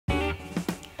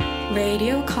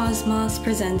Radio Cosmos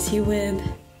presents you with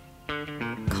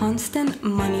Constant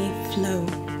Money Flow,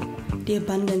 the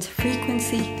Abundance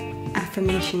Frequency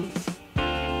Affirmations.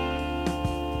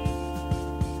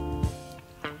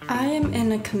 I am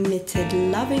in a committed,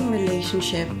 loving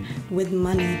relationship with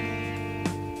money.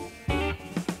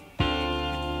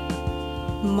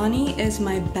 Money is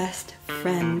my best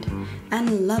friend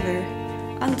and lover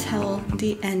until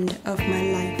the end of my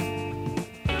life.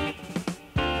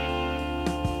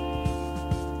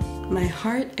 My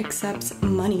heart accepts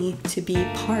money to be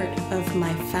part of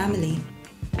my family.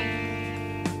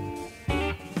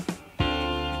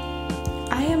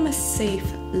 I am a safe,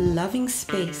 loving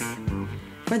space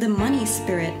for the money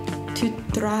spirit to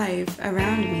thrive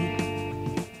around me.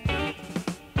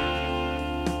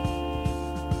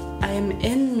 I am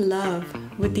in love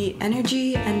with the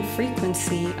energy and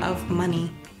frequency of money.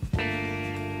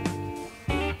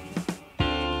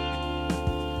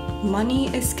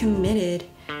 Money is committed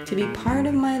to be part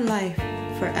of my life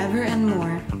forever and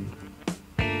more.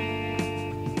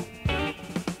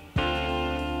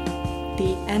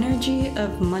 The energy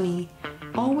of money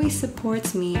always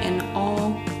supports me in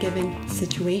all given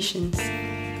situations.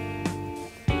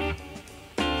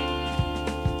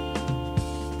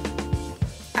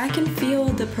 I can feel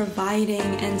the providing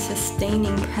and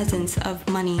sustaining presence of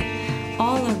money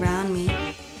all around me.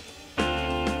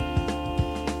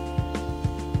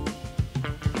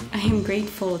 I am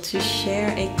grateful to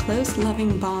share a close,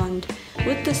 loving bond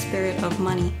with the spirit of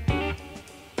money.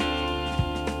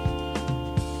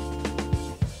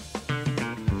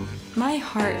 My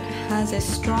heart has a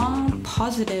strong,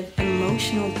 positive,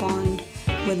 emotional bond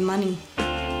with money.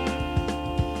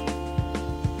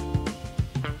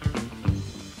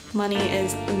 Money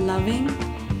is loving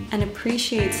and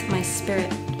appreciates my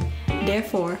spirit.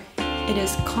 Therefore, it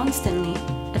is constantly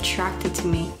attracted to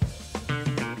me.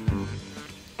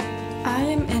 I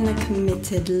am in a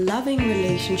committed, loving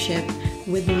relationship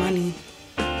with money.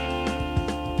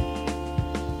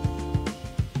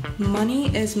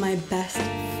 Money is my best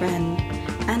friend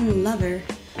and lover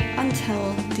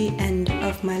until the end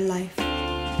of my life.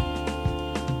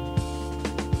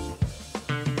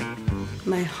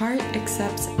 My heart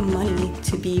accepts money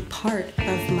to be part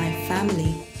of my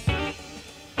family.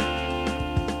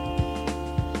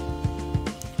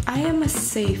 I am a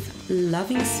safe,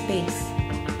 loving space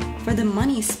for the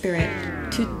money spirit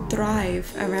to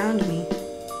thrive around me.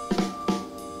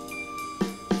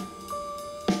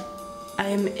 I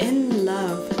am in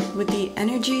love with the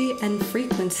energy and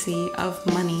frequency of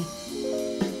money.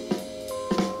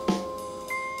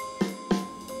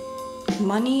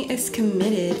 Money is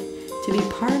committed to be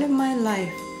part of my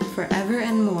life forever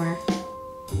and more.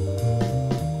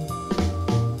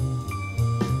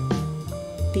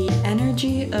 The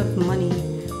energy of money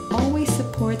always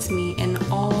supports me in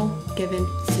all given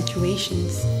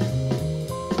situations.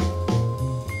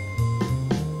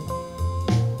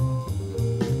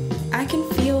 I can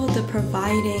feel the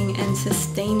providing and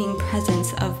sustaining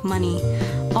presence of money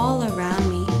all around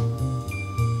me.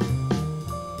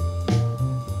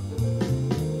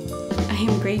 I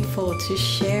am grateful to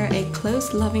share a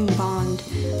close, loving bond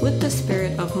with the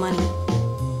spirit of money.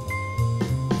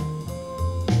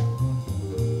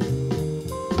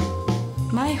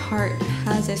 My heart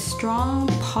has a strong,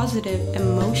 positive,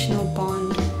 emotional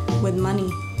bond with money.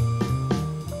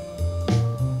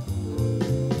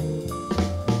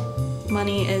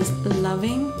 Money is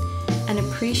loving and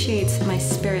appreciates my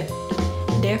spirit.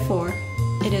 Therefore,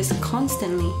 it is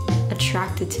constantly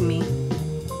attracted to me.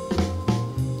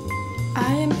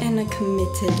 I am in a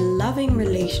committed, loving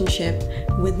relationship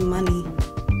with money.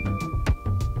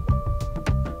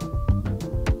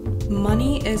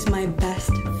 Money is my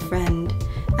best friend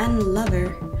and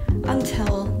lover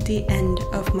until the end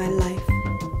of my life.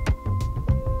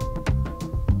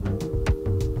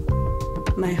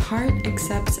 My heart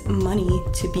accepts money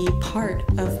to be part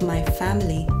of my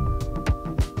family.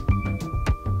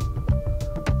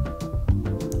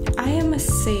 I am a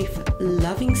safe,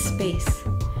 loving space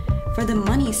for the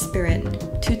money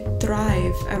spirit to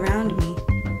thrive around me.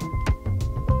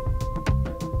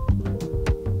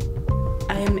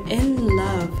 I am in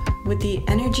love with the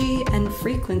energy and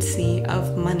frequency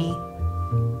of money.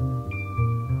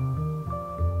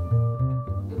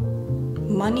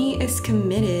 Money is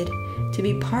committed to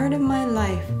be part of my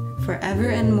life forever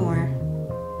and more.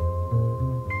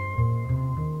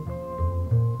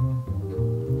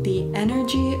 The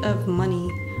energy of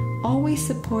money always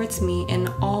supports me in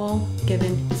all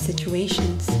given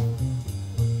situations.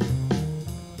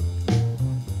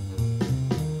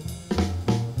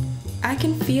 I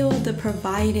can feel the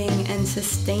providing and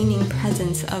sustaining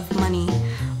presence of money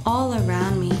all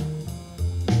around me.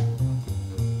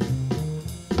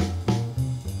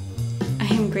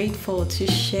 grateful to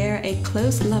share a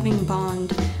close, loving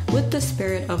bond with the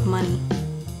spirit of money.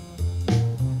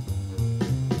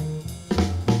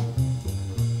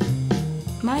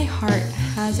 My heart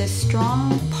has a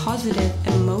strong, positive,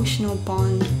 emotional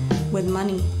bond with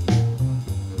money.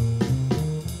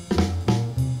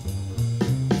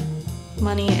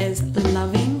 Money is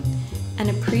loving and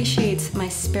appreciates my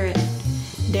spirit.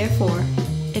 Therefore,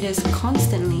 it is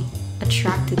constantly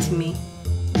attracted to me.